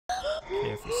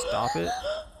Okay, if we stop it,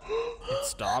 it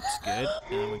stops. Good.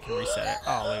 And then we can reset it.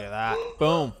 Oh, look at that.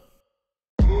 Boom.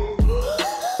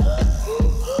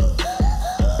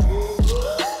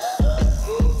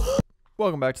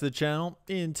 Welcome back to the channel.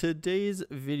 In today's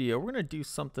video, we're going to do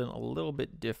something a little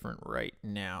bit different right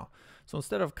now. So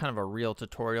instead of kind of a real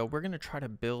tutorial, we're going to try to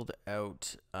build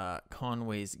out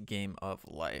Conway's game of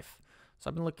life. So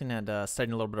I've been looking at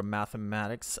studying a little bit of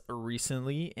mathematics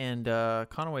recently, and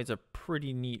Conway's a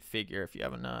pretty neat figure if you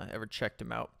haven't ever checked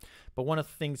him out. But one of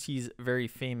the things he's very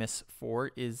famous for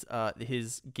is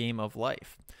his game of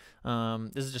life.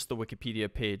 This is just the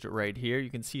Wikipedia page right here.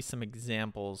 You can see some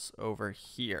examples over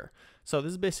here. So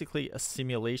this is basically a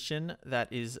simulation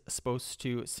that is supposed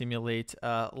to simulate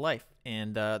life,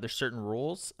 and there's certain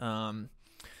rules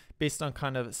based on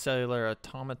kind of cellular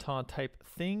automata type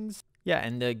things. Yeah,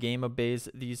 and the game obeys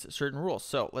these certain rules.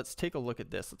 So let's take a look at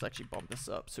this. Let's actually bump this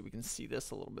up so we can see this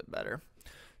a little bit better.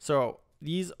 So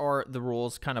these are the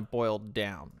rules kind of boiled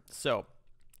down. So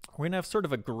we're going to have sort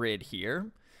of a grid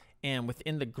here. And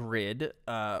within the grid,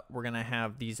 we're going to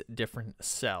have these different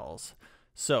cells.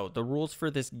 So the rules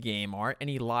for this game are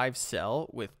any live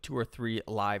cell with 2 or 3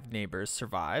 live neighbors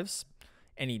survives.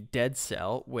 Any dead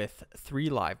cell with 3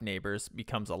 live neighbors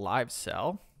becomes a live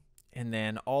cell. And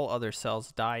then all other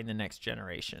cells die in the next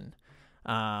generation.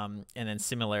 And then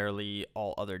similarly,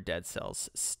 all other dead cells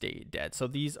stay dead. So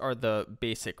these are the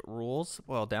basic rules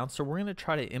boiled down. So we're going to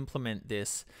try to implement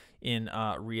this in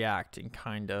React and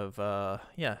kind of,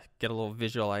 yeah, get a little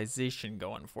visualization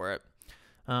going for it.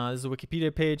 This is a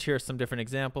Wikipedia page. Here are some different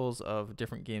examples of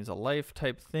different games of life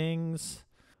type things.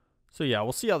 So yeah,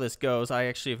 we'll see how this goes. I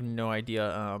actually have no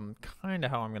idea kind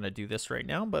of how I'm going to do this right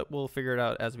now, but we'll figure it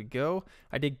out as we go.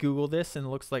 I did Google this, and it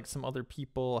looks like some other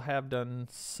people have done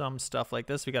some stuff like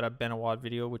this. We got a Benawad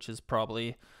video, which is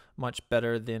probably much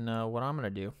better than what I'm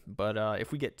going to do. But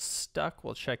if we get stuck,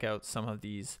 we'll check out some of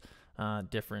these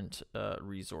different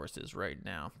resources right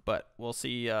now. But we'll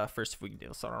see first if we can do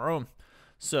this on our own.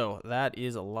 So that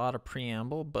is a lot of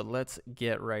preamble, but let's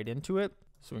get right into it.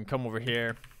 So we can come over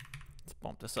here. Let's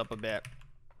bump this up a bit.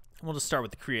 We'll just start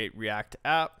with the create React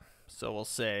app. So we'll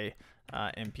say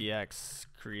npx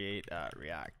create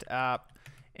React app,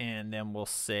 and then we'll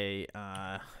say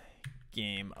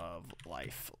game of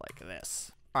life like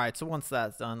this. All right, so once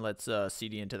that's done, let's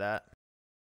cd into that.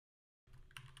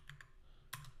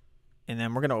 And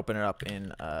then we're going to open it up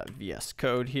in VS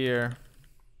Code here.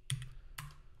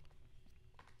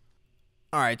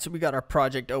 All right, so we got our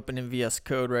project open in VS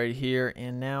Code right here.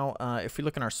 And now if we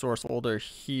look in our source folder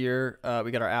here,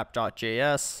 we got our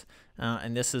app.js.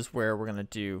 And this is where we're going to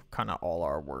do kind of all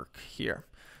our work here.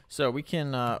 So we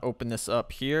can open this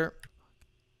up here.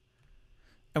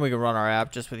 And we can run our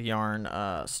app just with yarn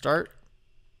start.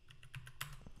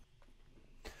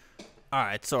 All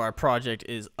right, so our project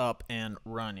is up and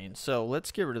running. So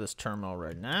let's get rid of this terminal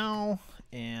right now.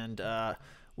 And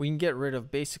we can get rid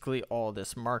of basically all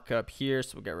this markup here.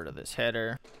 So we'll get rid of this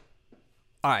header.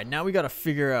 All right, now we got to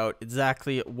figure out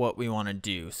exactly what we want to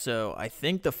do. So I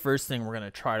think the first thing we're going to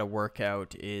try to work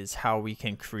out is how we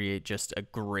can create just a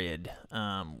grid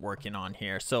working on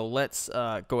here. So let's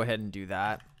go ahead and do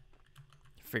that.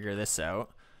 Figure this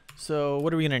out. So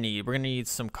what are we going to need? We're going to need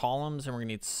some columns, and we're going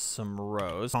to need some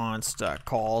rows. Const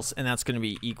calls, and that's going to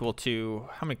be equal to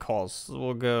how many calls?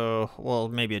 We'll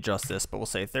maybe adjust this, but we'll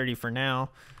say 30 for now.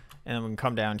 And then we can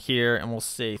come down here and we'll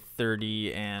say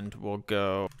 30, and we'll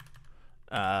go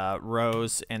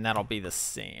rows, and that'll be the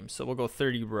same. So we'll go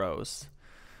 30 rows.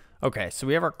 Okay, so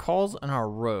we have our calls and our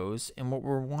rows, and what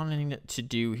we're wanting to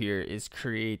do here is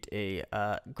create a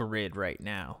grid right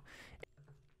now.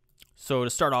 So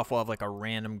to start off, we'll have like a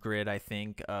random grid, I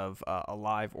think, of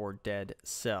alive or dead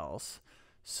cells.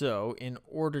 So in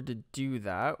order to do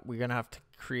that, we're going to have to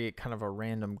create kind of a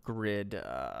random grid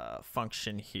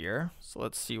function here. So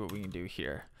let's see what we can do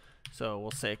here. So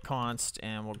we'll say const,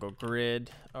 and we'll go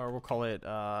grid, or we'll call it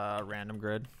random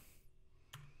grid.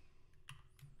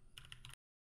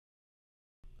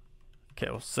 Okay,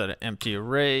 we'll set an empty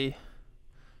array.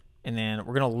 And then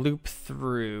we're going to loop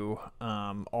through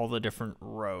all the different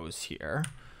rows here.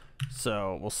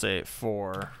 So we'll say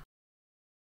for,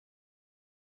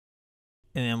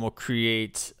 and then we'll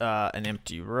create an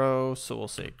empty row. So we'll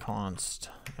say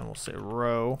const, and we'll say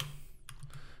row.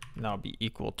 And that'll be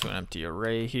equal to an empty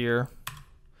array here.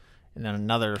 And then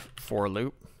another for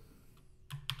loop.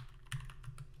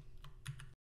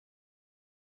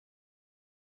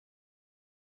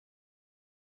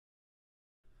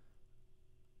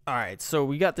 All right, so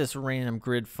we got this random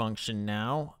grid function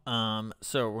now.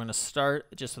 So we're going to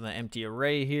start just with an empty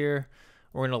array here.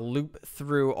 We're going to loop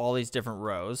through all these different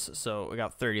rows. So we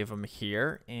got 30 of them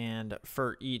here. And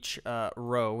for each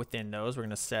row within those, we're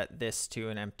going to set this to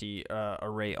an empty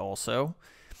array also.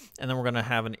 And then we're going to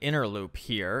have an inner loop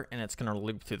here, and it's going to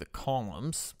loop through the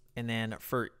columns. And then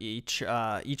for each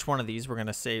one of these, we're going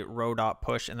to say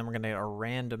row.push, and then we're going to get a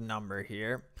random number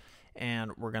here.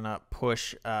 And we're going to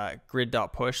push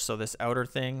grid.push, so this outer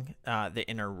thing, the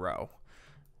inner row.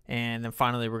 And then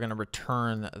finally, we're going to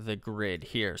return the grid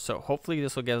here. So hopefully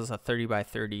this will give us a 30 by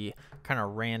 30 kind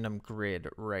of random grid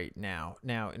right now.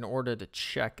 Now, in order to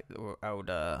check out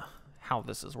how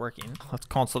this is working, let's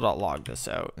console.log this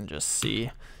out and just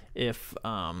see if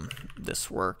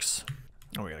this works.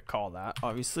 And we're going to call that,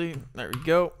 obviously. There we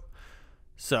go.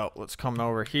 So let's come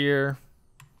over here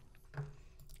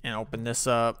and open this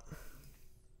up.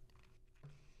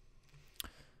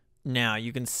 Now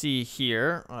you can see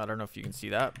here, I don't know if you can see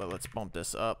that, but let's bump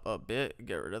this up a bit,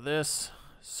 get rid of this.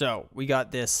 So we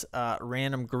got this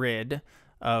random grid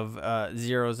of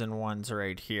zeros and ones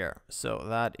right here. So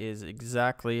that is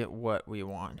exactly what we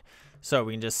want. So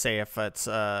we can just say if it's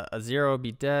a 0, it'll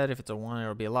be dead. If it's a 1,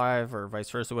 it'll be alive, or vice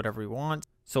versa, whatever we want.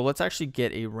 So let's actually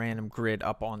get a random grid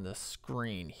up on the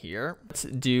screen here. Let's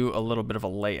do a little bit of a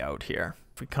layout here.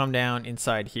 If we come down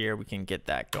inside here, we can get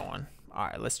that going. All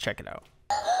right, let's check it out.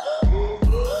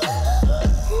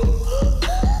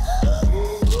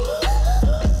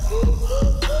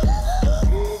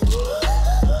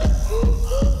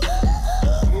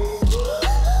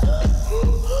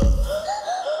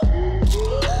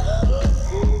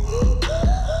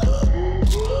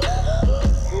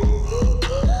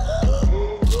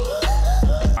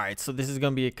 So this is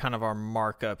going to be kind of our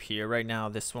markup here. Right now,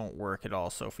 this won't work at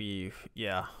all. So if we,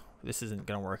 this isn't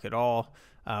going to work at all.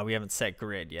 We haven't set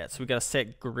grid yet. So we got to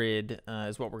set grid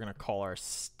is what we're going to call our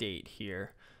state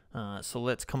here. So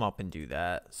let's come up and do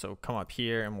that. So come up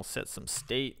here and we'll set some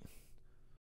state.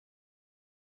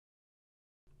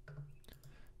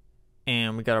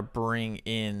 And we got to bring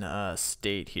in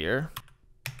state here.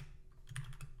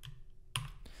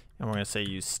 And we're going to say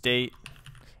use state.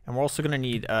 And we're also going to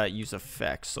need use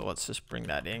effects. So let's just bring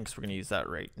that in because we're going to use that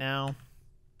right now.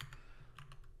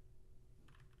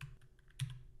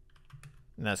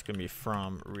 And that's going to be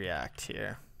from React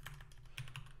here.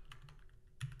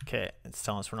 Okay, it's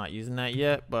telling us we're not using that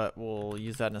yet, but we'll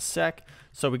use that in a sec.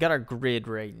 So we got our grid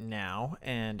right now,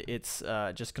 and it's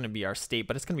just going to be our state,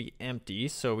 but it's going to be empty.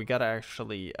 So we got to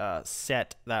actually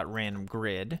set that random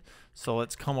grid. So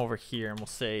let's come over here and we'll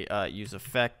say use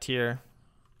effect here.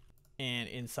 And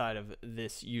inside of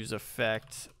this use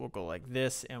effect, we'll go like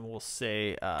this, and we'll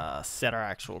say set our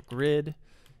actual grid,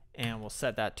 and we'll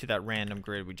set that to that random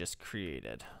grid we just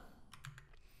created.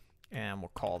 And we'll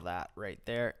call that right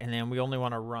there. And then we only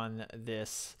want to run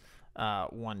this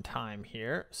one time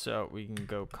here. So we can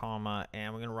go comma,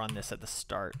 and we're going to run this at the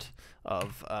start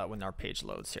of when our page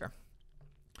loads here.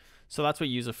 So that's what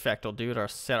use effect will do. It'll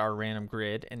set our random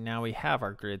grid, and now we have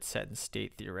our grid set in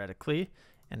state theoretically,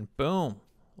 and boom.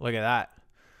 Look at that.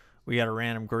 We got a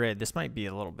random grid. This might be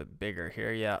a little bit bigger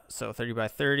here. Yeah, so 30 by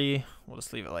 30. We'll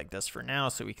just leave it like this for now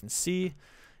so we can see.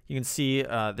 You can see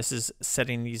this is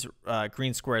setting these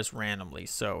green squares randomly.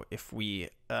 So if we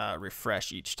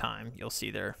refresh each time, you'll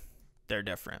see they're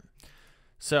different.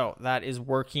 So that is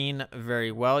working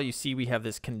very well. You see we have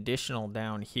this conditional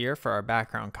down here for our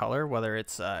background color. Whether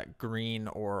it's green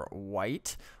or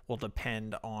white will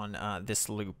depend on this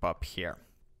loop up here.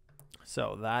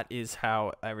 So that is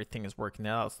how everything is working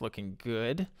out. It's looking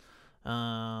good.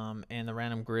 And the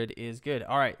random grid is good.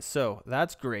 All right, so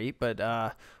that's great,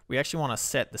 but we actually want to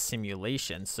set the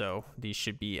simulation. So these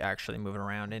should be actually moving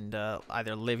around and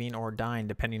either living or dying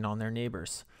depending on their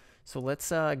neighbors. So let's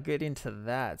get into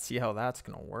that, see how that's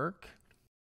going to work.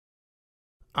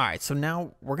 All right, so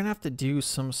now we're going to have to do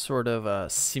some sort of a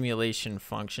simulation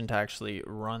function to actually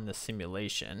run the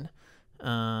simulation.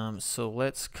 So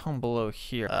let's come below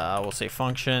here. We'll say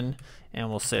function, and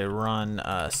we'll say run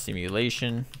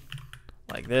simulation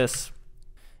like this.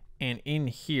 And in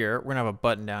here, we're gonna have a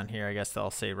button down here. I guess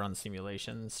that'll say run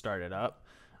simulation, start it up.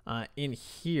 In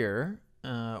here,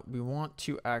 we want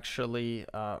to actually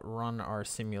run our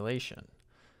simulation.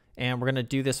 And we're gonna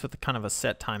do this with kind of a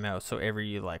set timeout. So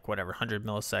every like whatever 100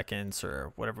 milliseconds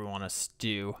or whatever we want to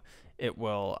do, it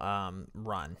will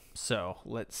run. So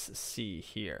let's see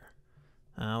here.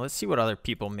 Let's see what other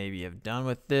people maybe have done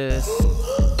with this.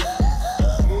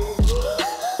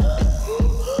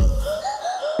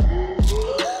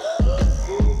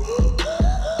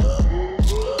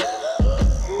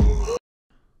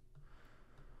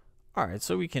 All right,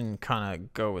 so we can kind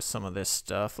of go with some of this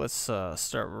stuff. Let's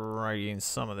start writing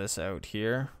some of this out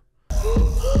here.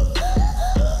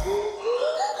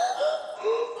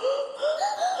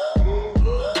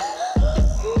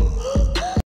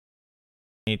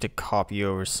 Need to copy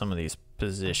over some of these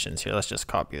positions here. Let's just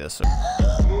copy this.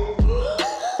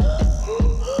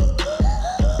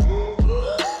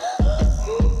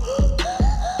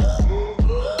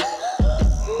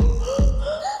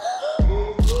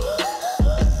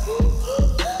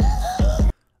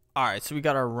 Alright, so we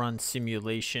got our run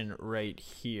simulation right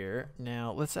here.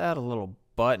 Now let's add a little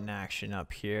button action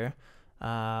up here.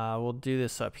 We'll do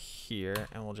this up here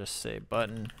and we'll just say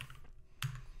button.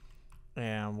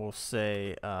 And we'll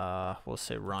say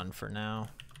run for now.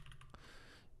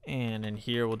 And in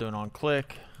here we'll do an on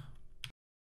click.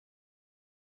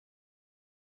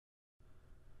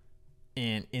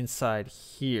 And inside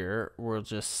here we'll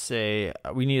just say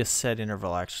we need a set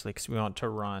interval actually, because we want to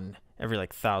run every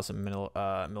like 1,000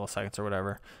 milliseconds or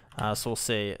whatever. So we'll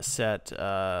say set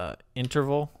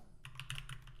interval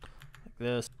like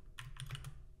this.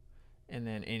 And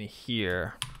then in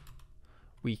here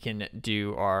we can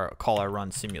do call our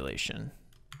run simulation.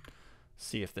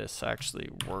 See if this actually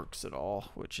works at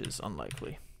all, which is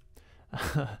unlikely.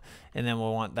 And then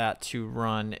we'll want that to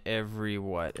run every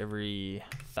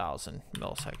 1,000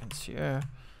 milliseconds here.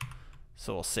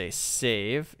 So we'll say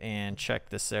save and check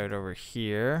this out over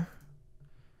here.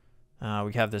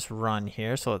 We have this run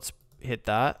here, so let's hit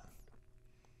that.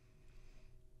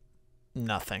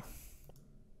 Nothing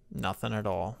at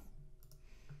all.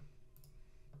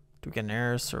 Do we get an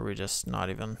error, or are we just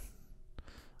not even?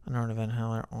 Unknown event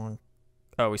handler on.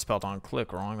 Oh, we spelled on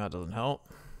click wrong. That doesn't help.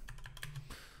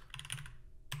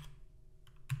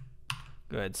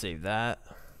 Go ahead, save that.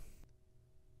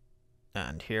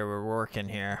 And here we're working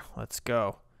here. Let's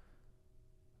go.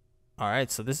 All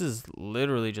right, so this is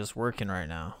literally just working right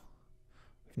now.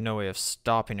 No way of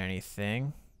stopping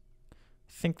anything.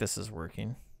 I think this is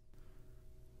working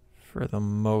for the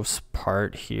most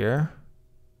part here.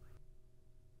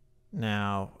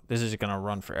 Now, this is going to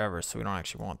run forever, so we don't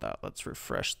actually want that. Let's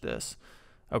refresh this.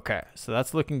 Okay, so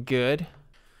that's looking good.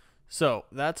 So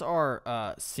that's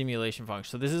our simulation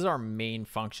function. So this is our main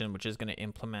function, which is going to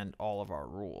implement all of our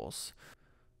rules.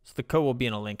 So the code will be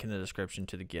in a link in the description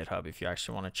to the GitHub if you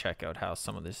actually want to check out how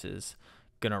some of this is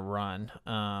going to run.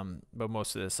 But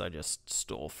most of this I just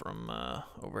stole from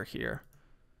over here.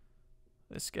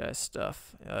 This guy's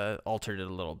stuff. Altered it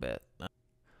a little bit.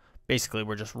 Basically,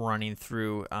 we're just running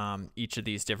through each of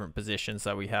these different positions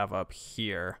that we have up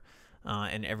here.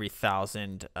 And every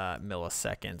 1,000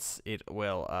 milliseconds, it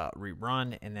will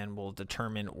rerun, and then we'll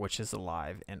determine which is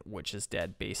alive and which is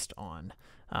dead based on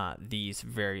these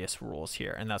various rules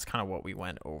here. And that's kind of what we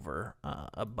went over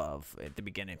above at the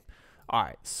beginning. All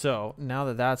right, so now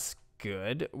that that's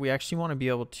good, we actually want to be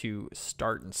able to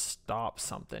start and stop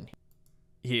something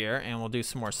here, and we'll do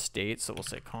some more state. So we'll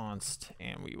say const,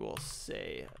 and we will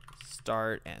say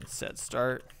start and set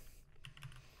start.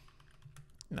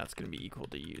 And that's going to be equal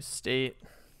to use state.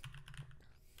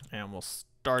 And we'll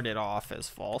start it off as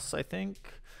false, I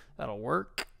think. That'll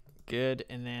work. Good.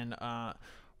 And then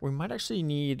we might actually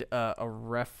need a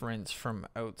reference from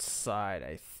outside,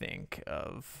 I think,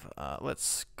 of...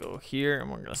 let's go here, and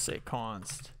we're going to say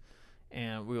const.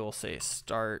 And we will say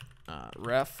start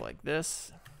ref like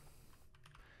this.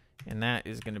 And that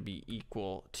is going to be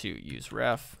equal to use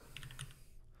ref.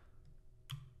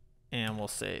 And we'll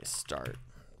say start.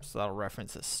 So that'll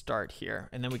reference a start here.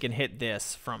 And then we can hit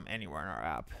this from anywhere in our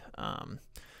app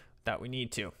that we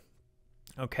need to.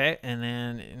 Okay, and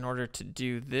then in order to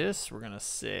do this, we're going to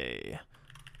say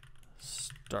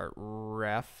start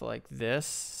ref like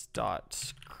this,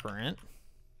 dot current.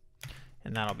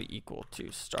 And that'll be equal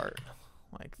to start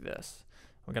like this.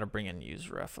 We're going to bring in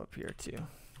use ref up here too.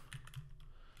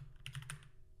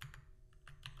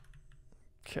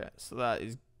 Okay, so that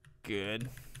is good.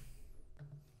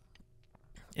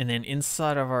 And then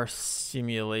inside of our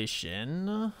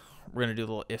simulation, we're going to do a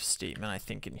little if statement, I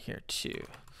think, in here too.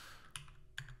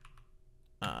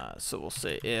 So we'll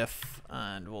say if,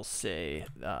 and we'll say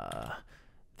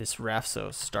this ref,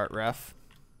 so start ref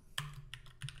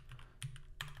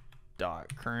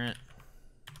dot current.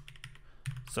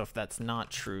 So if that's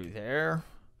not true there,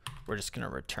 we're just going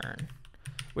to return,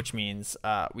 which means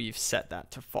we've set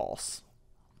that to false,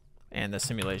 and the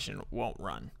simulation won't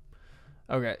run.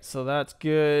 Okay, so that's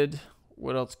good.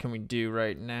 What else can we do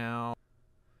right now?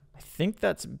 I think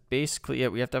that's basically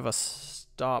it. We have to have a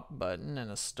stop button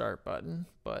and a start button,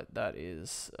 but that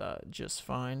is just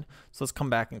fine. So let's come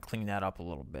back and clean that up a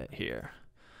little bit here.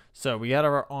 So we got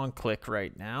our on click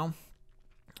right now.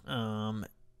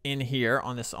 In here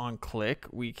on this on click,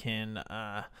 we can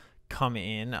come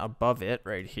in above it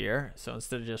right here. So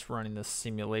instead of just running the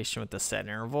simulation with the set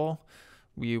interval,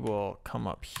 we will come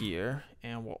up here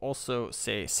and we'll also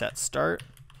say set start.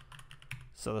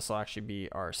 So this will actually be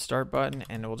our start button,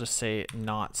 and we'll just say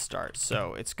not start.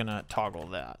 So it's gonna toggle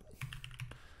that.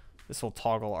 This will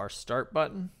toggle our start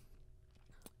button.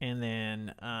 And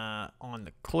then on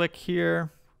the click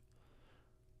here,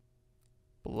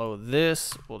 below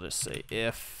this, we'll just say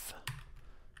if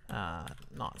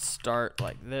not start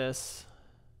like this,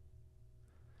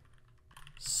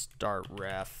 start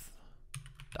ref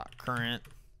dot current,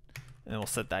 and we'll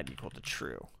set that equal to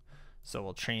true. So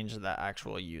we'll change that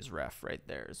actual use ref right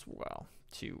there as well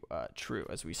to true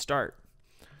as we start.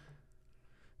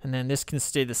 And then this can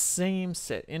stay the same,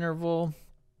 set interval.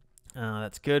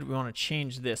 That's good. We want to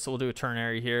change this. So we'll do a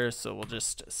ternary here. So we'll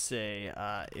just say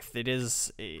if it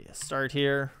is a start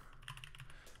here,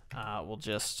 we'll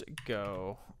just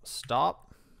go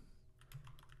stop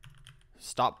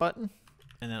button,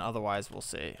 and then otherwise we'll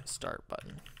say start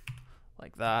button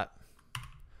like that.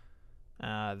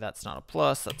 That's not a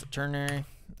plus, that's a ternary.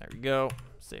 There we go.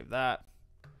 Save that.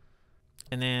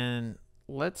 And then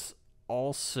let's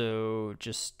also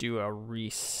just do a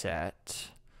reset.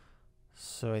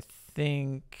 So I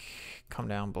think, come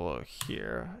down below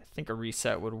here, I think a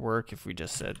reset would work if we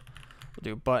just said, we'll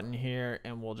do a button here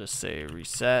and we'll just say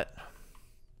reset.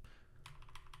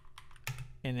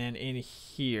 And then in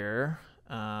here,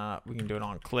 we can do it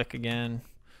on click again.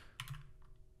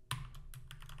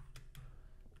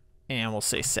 And we'll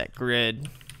say set grid.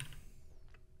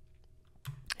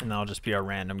 And that'll just be our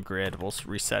random grid. We'll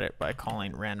reset it by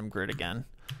calling random grid again,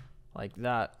 like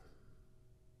that.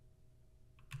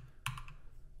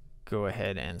 Go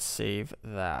ahead and save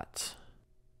that.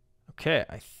 Okay,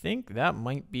 I think that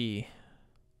might be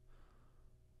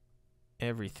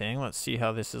everything. Let's see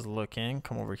how this is looking.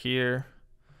 Come over here.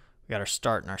 We got our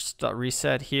start and our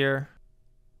reset here.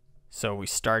 So we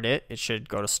start it. It should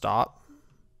go to stop.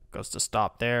 Goes to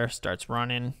stop there. Starts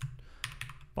running.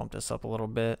 Bump this up a little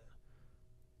bit.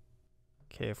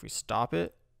 Okay, if we stop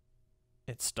it,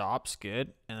 it stops.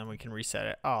 Good. And then we can reset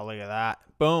it. Oh, look at that.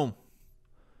 Boom.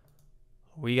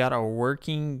 We got a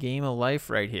working game of life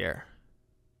right here.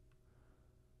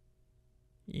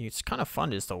 It's kind of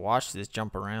fun just to watch this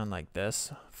jump around like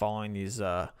this, following these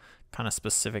kind of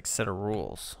specific set of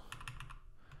rules.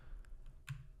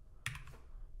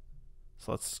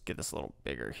 So let's get this a little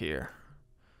bigger here.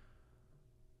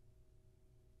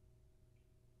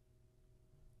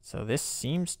 So this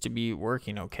seems to be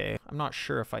working okay. I'm not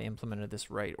sure if I implemented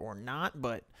this right or not,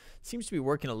 but it seems to be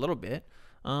working a little bit.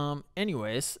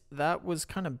 Anyways, that was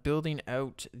kind of building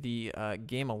out the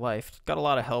game of life. Got a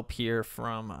lot of help here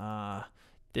from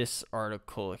this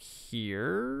article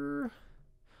here.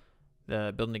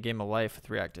 The building a game of life with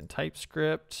React and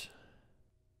TypeScript.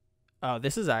 Oh,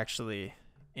 this is actually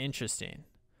interesting.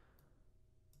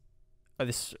 Oh,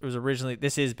 this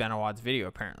is Ben Awad's video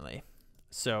apparently.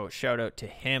 So shout out to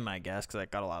him, I guess, because I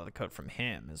got a lot of the code from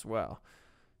him as well.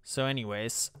 So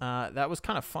anyways, that was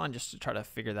kind of fun just to try to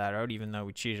figure that out, even though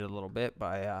we cheated a little bit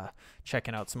by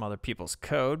checking out some other people's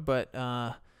code. But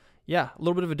yeah, a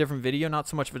little bit of a different video, not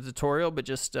so much of a tutorial, but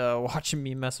just watching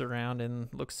me mess around and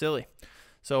look silly.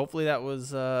 So hopefully that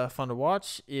was fun to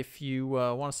watch. If you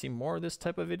want to see more of this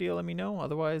type of video, let me know.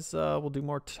 Otherwise, we'll do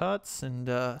more tuts and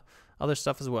other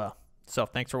stuff as well. So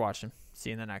thanks for watching. See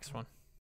you in the next one.